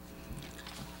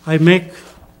 I make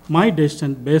my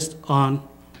decision based on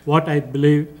what I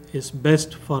believe is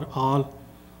best for all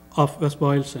of West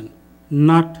Boylston,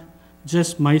 not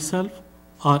just myself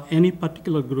or any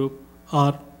particular group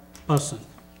or person.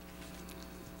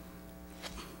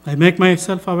 I make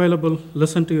myself available,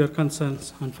 listen to your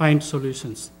concerns, and find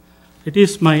solutions. It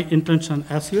is my intention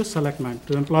as your selectman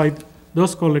to employ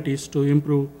those qualities to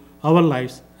improve our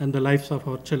lives and the lives of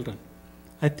our children.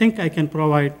 I think I can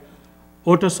provide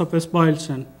voters of West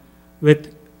Boylston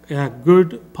with a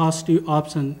good, positive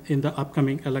option in the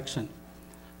upcoming election.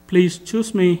 Please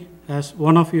choose me as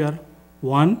one of your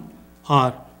 2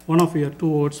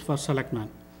 votes for selectman.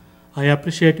 I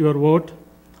appreciate your vote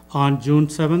on June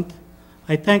 7th.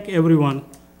 I thank everyone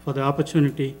for the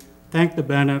opportunity. Thank the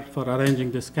banner for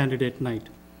arranging this candidate night.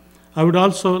 I would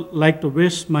also like to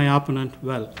wish my opponent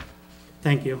well.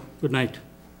 Thank you. Good night.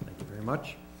 Thank you very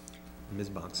much. Ms.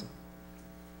 Bonson.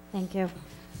 Thank you.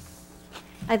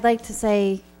 I'd like to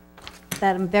say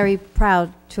that I'm very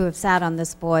proud to have sat on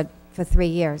this board for 3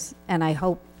 years, and I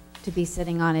hope to be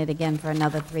sitting on it again for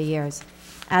another 3 years.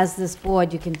 As this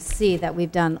board, you can see that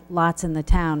we've done lots in the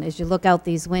town. As you look out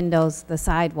these windows, the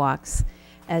sidewalks,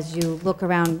 as you look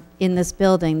around in this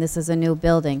building, this is a new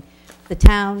building. The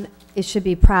town should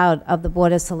be proud of the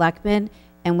Board of Selectmen,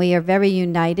 and we are very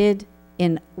united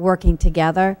in working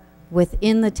together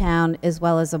within the town as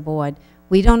well as a board.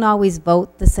 We don't always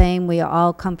vote the same. We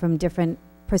all come from different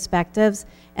perspectives,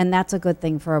 and that's a good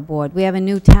thing for a board. We have a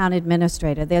new town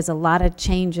administrator. There's a lot of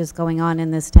changes going on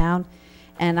in this town,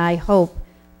 and I hope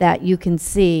that you can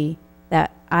see that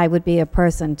I would be a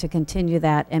person to continue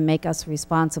that and make us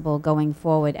responsible going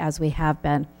forward as we have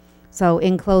been. So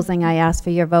in closing, I ask for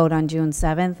your vote on June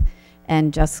 7th,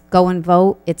 and just go and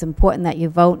vote. It's important that you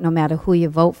vote no matter who you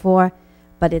vote for,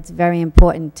 but it's very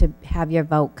important to have your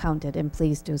vote counted, and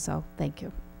please do so. Thank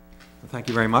you. Well, thank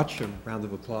you very much. A round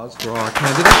of applause for all our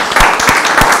candidates.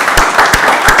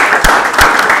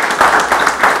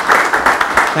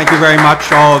 Thank you very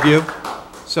much, all of you.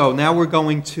 So now we're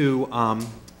going to,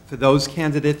 for those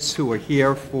candidates who are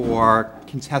here for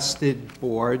contested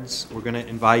boards, we're going to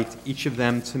invite each of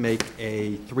them to make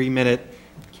a 3-minute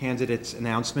candidates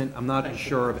announcement. I'm not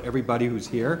sure of everybody who's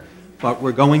here, but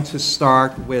we're going to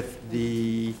start with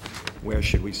the, where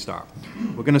should we start?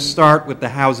 We're going to start with the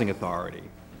Housing Authority.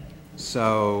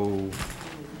 So,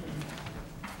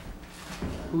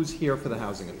 who's here for the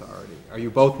Housing Authority? Are you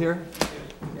both here?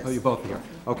 Yes. Oh, you're both here.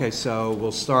 Okay, so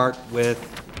we'll start with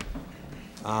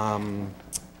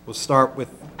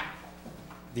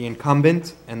the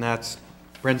incumbent, and that's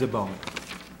Brenda Bowman.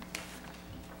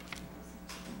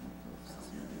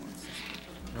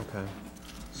 Okay,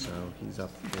 so he's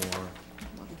up for.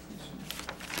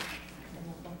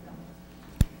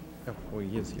 Oh, well,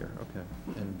 he is here. Okay,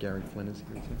 and Gary Flynn is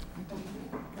here too.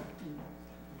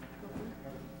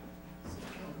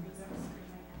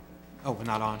 Oh, we're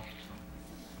not on.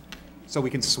 So we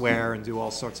can swear and do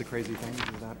all sorts of crazy things.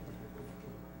 Is that?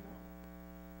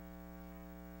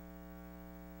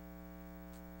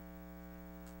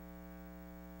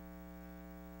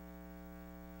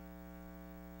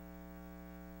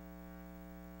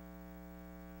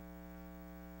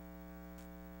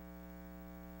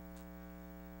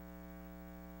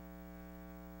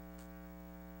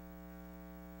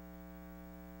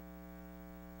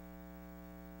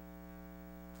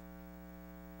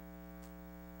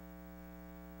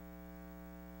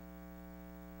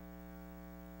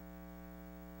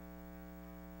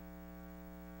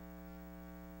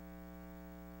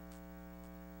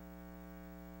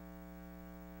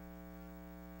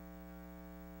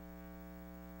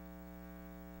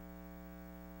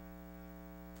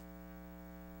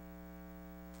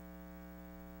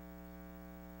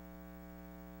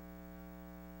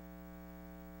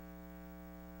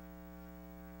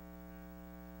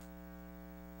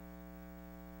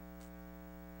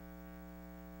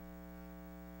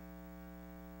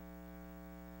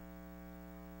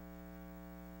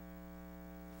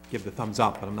 Give the thumbs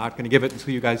up, but I'm not going to give it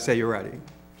until you guys say you're ready.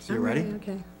 So you're ready?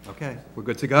 Okay. Okay, we're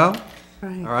good to go?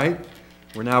 Right. All right.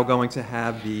 We're now going to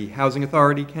have the Housing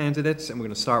Authority candidates, and we're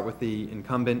going to start with the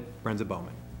incumbent, Brenda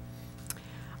Bowman.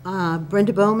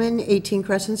 Brenda Bowman, 18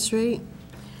 Crescent Street.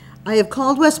 I have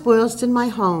called West Boylston my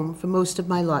home for most of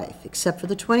my life, except for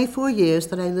the 24 years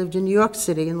that I lived in New York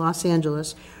City and Los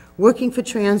Angeles, working for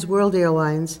Trans World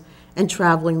Airlines and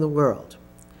traveling the world.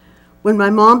 When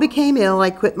my mom became ill, I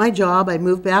quit my job. I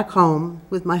moved back home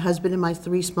with my husband and my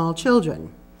 3 small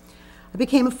children. I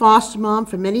became a foster mom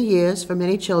for many years for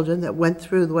many children that went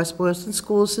through the West Boylston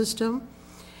school system,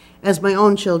 as my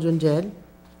own children did.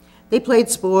 They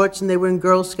played sports and they were in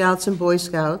Girl Scouts and Boy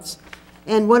Scouts,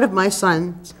 and one of my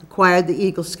sons acquired the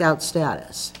Eagle Scout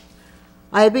status.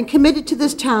 I have been committed to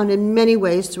this town in many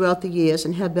ways throughout the years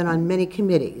and have been on many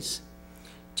committees.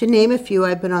 To name a few,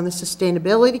 I've been on the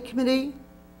Sustainability Committee,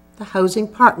 the Housing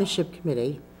Partnership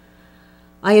Committee.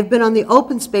 I have been on the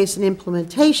Open Space and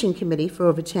Implementation Committee for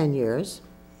over 10 years,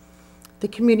 the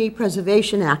Community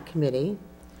Preservation Act Committee.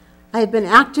 I have been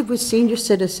active with senior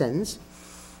citizens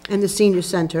and the Senior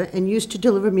Center and used to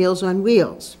deliver Meals on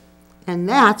Wheels. And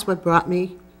that's what brought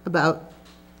me about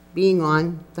being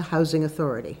on the Housing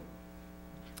Authority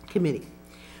Committee,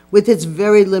 with its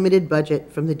very limited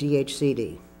budget from the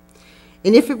DHCD.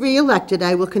 And if re-elected,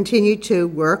 I will continue to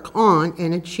work on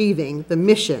and achieving the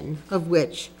mission of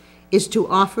which is to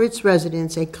offer its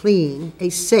residents a clean, a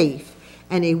safe,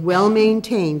 and a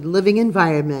well-maintained living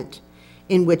environment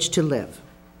in which to live.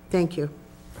 Thank you.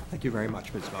 Thank you very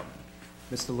much, Ms. Bowman.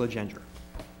 Mr. Legendre.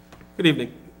 Good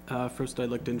evening. First,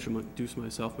 I'd like to introduce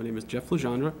myself. My name is Jeff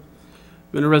Legendre.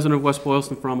 I've been a resident of West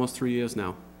Boylston for almost 3 years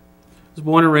now. I was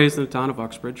born and raised in the town of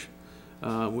Uxbridge,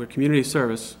 where community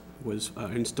service was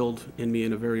instilled in me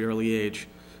in a very early age.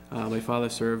 My father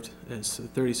served as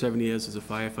 37 years as a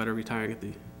firefighter,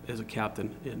 retiring as a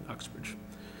captain in Uxbridge.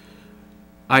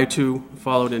 I too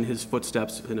followed in his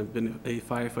footsteps and have been a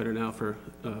firefighter now for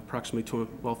approximately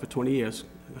for 20 years,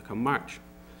 come March.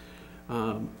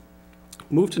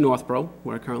 Moved to Northborough,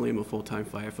 where I currently am a full-time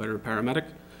firefighter and paramedic,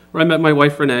 where I met my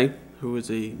wife Renee, who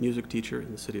is a music teacher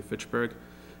in the city of Fitchburg,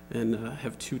 and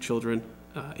have 2 children,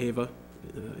 Ava,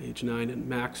 age 9, and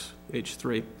Max, age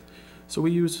 3. So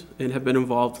we use and have been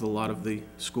involved with a lot of the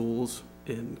schools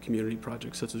and community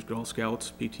projects such as Girl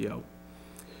Scouts, PTO.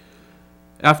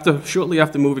 Shortly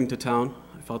after moving to town,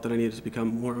 I felt that I needed to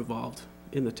become more involved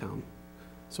in the town.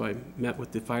 So I met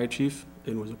with the fire chief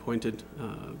and was appointed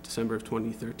December of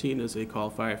 2013 as a call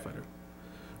firefighter.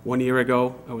 1 year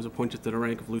ago, I was appointed to the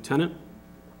rank of lieutenant.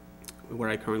 where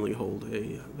I currently hold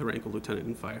the rank of lieutenant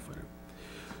and firefighter.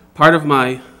 Part of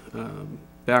my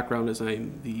background is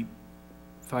I'm the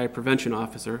fire prevention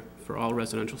officer for all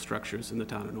residential structures in the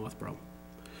town of Northborough.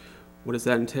 What does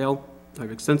that entail? I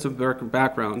have extensive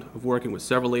background of working with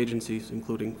several agencies,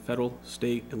 including federal,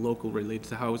 state, and local related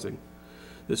to housing.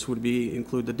 This would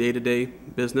include the day-to-day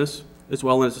business, as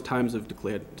well as times of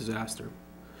declared disaster.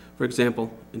 For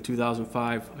example, in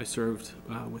 2005, I served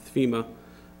with FEMA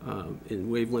in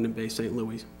Waveland and Bay St.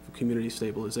 Louis for community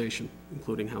stabilization,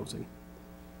 including housing.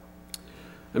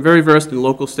 I'm very versed in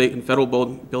local, state, and federal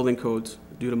building codes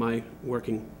due to my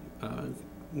working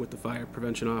with the fire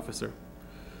prevention officer.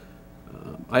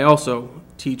 I also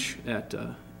teach at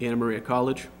Anna Maria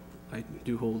College. I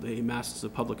do hold a Master's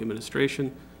of Public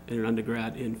Administration and an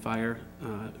undergrad in fire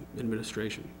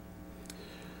administration.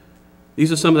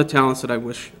 These are some of the talents that I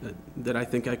wish that I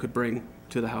think I could bring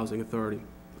to the Housing Authority.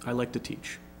 I like to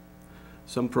teach.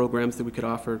 Some programs that we could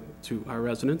offer to our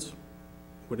residents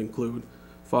would include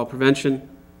fall prevention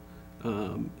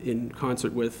in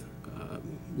concert with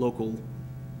local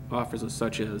officers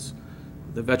such as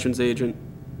the Veterans Agent,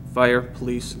 Fire,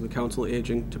 Police, and the Council of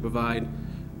Aging to provide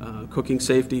cooking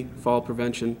safety, fall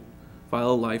prevention,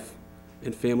 file of life,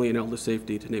 and family and elder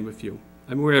safety, to name a few.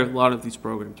 I'm aware a lot of these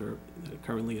programs are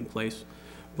currently in place,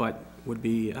 but would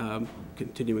be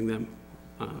continuing them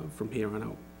from here on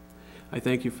out. I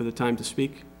thank you for the time to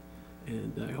speak,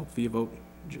 and I hope for your vote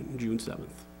June 7th.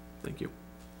 Thank you.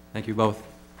 Thank you both.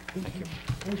 Thank you.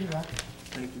 Thank you, Rob.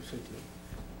 Thank you, Cynthia.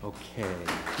 Okay.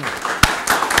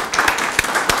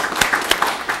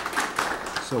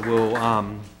 So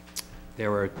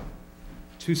there are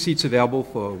 2 seats available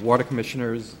for water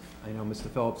commissioners. I know Mr.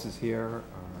 Phillips is here. Are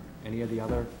any of the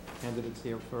other candidates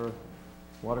here for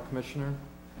water commissioner?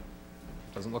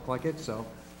 Doesn't look like it, so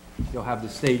you'll have the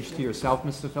stage to yourself,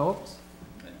 Mr. Phillips.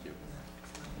 Thank you.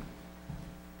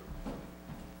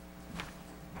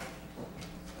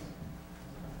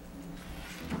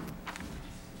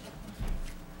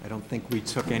 I don't think we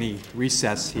took any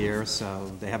recess here,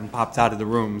 so they haven't popped out of the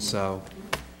room, so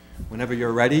whenever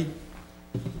you're ready,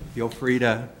 feel free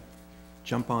to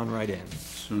jump on right in. As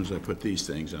soon as I put these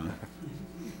things on,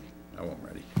 I won't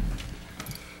ready.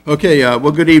 Okay,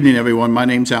 well, good evening, everyone. My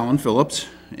name's Alan Phillips,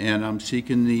 and I'm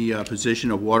seeking the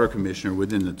position of water commissioner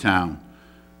within the town.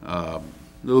 A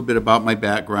little bit about my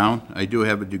background. I do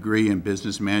have a degree in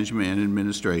business management and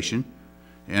administration,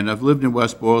 and I've lived in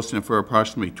West Boylston for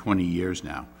approximately 20 years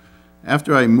now.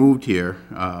 After I moved here,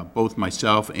 both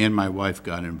myself and my wife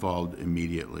got involved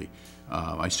immediately.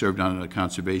 I served on the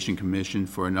Conservation Commission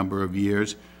for a number of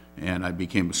years, and I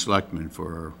became a selectman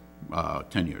for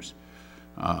 10 years.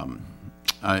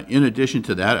 In addition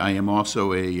to that, I am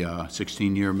also a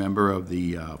 16-year member of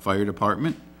the fire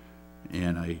department,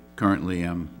 and I currently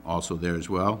am also there as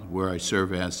well, where I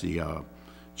serve as the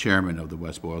chairman of the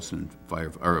West Boylston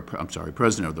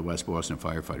president of the West Boylston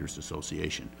Firefighters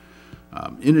Association.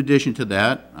 In addition to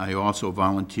that, I also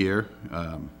volunteer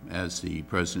as the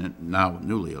president, now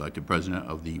newly elected president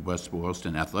of the West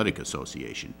Boylston Athletic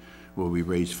Association, where we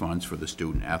raise funds for the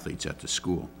student athletes at the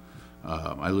school.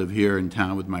 I live here in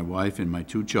town with my wife and my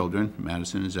 2 children,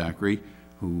 Madison and Zachary,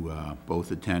 who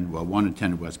both attend, well, one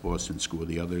attended West Boylston School,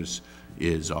 the others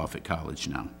is off at college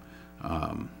now.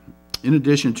 In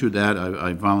addition to that,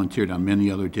 I volunteered on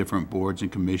many other different boards and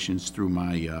commissions through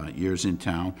my years in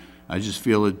town. I just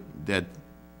feel that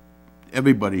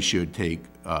everybody should take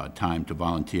time to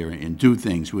volunteer and do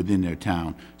things within their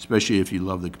town, especially if you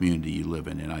love the community you live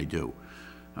in, and I do.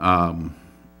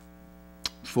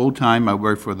 Full-time, I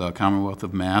work for the Commonwealth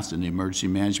of Mass and the Emergency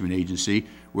Management Agency,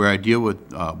 where I deal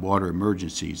with water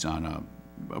emergencies on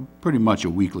a pretty much a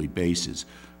weekly basis.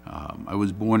 I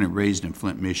was born and raised in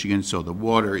Flint, Michigan, so the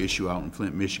water issue out in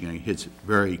Flint, Michigan hits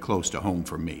very close to home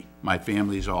for me. My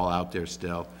family's all out there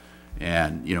still,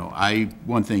 and you know,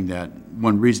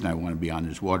 one reason I want to be on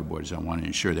this water board is I want to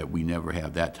ensure that we never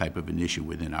have that type of an issue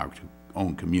within our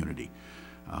own community.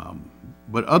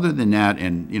 But other than that,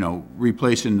 and you know,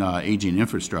 replacing aging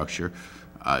infrastructure,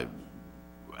 I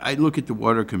look at the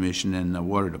Water Commission and the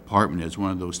Water Department as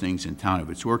one of those things in town. If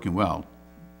it's working well,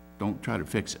 don't try to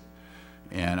fix it.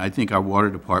 And I think our Water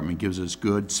Department gives us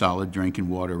good, solid drinking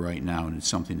water right now, and it's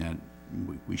something that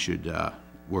we should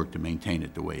work to maintain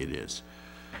it the way it is.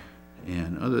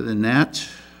 And other than that,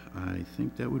 I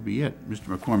think that would be it.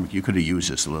 Mr. McCormick, you could have used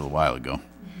this a little while ago.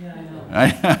 Yeah, I know. I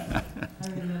I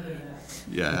remember that.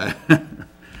 Yeah.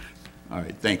 All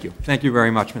right, thank you. Thank you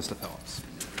very much, Mr. Phillips.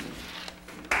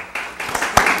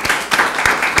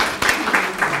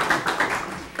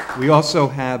 We also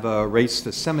have a race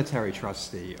to cemetery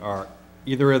trustee. Are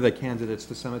either of the candidates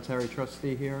to cemetery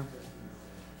trustee here?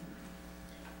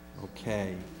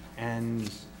 Okay, and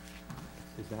is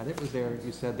that it? Was there,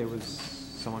 you said there was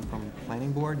someone from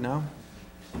planning board? No?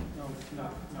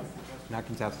 Not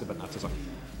contested, but not so.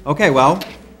 Okay, well,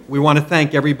 we want to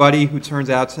thank everybody who turns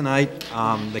out tonight,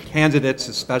 the candidates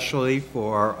especially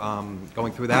for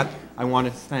going through that. I want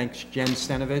to thank Jen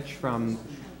Stenovich from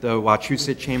the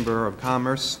Wachusett Chamber of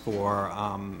Commerce for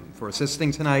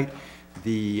assisting tonight,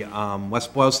 the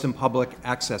West Boylston Public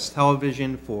Access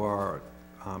Television for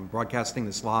broadcasting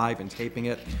this live and taping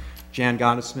it, Jan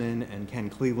Gottesman and Ken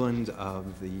Cleveland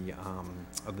of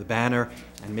the banner,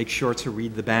 and make sure to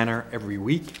read the banner every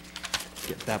week.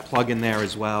 Get that plug in there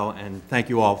as well, and thank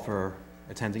you all for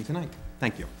attending tonight.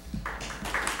 Thank you.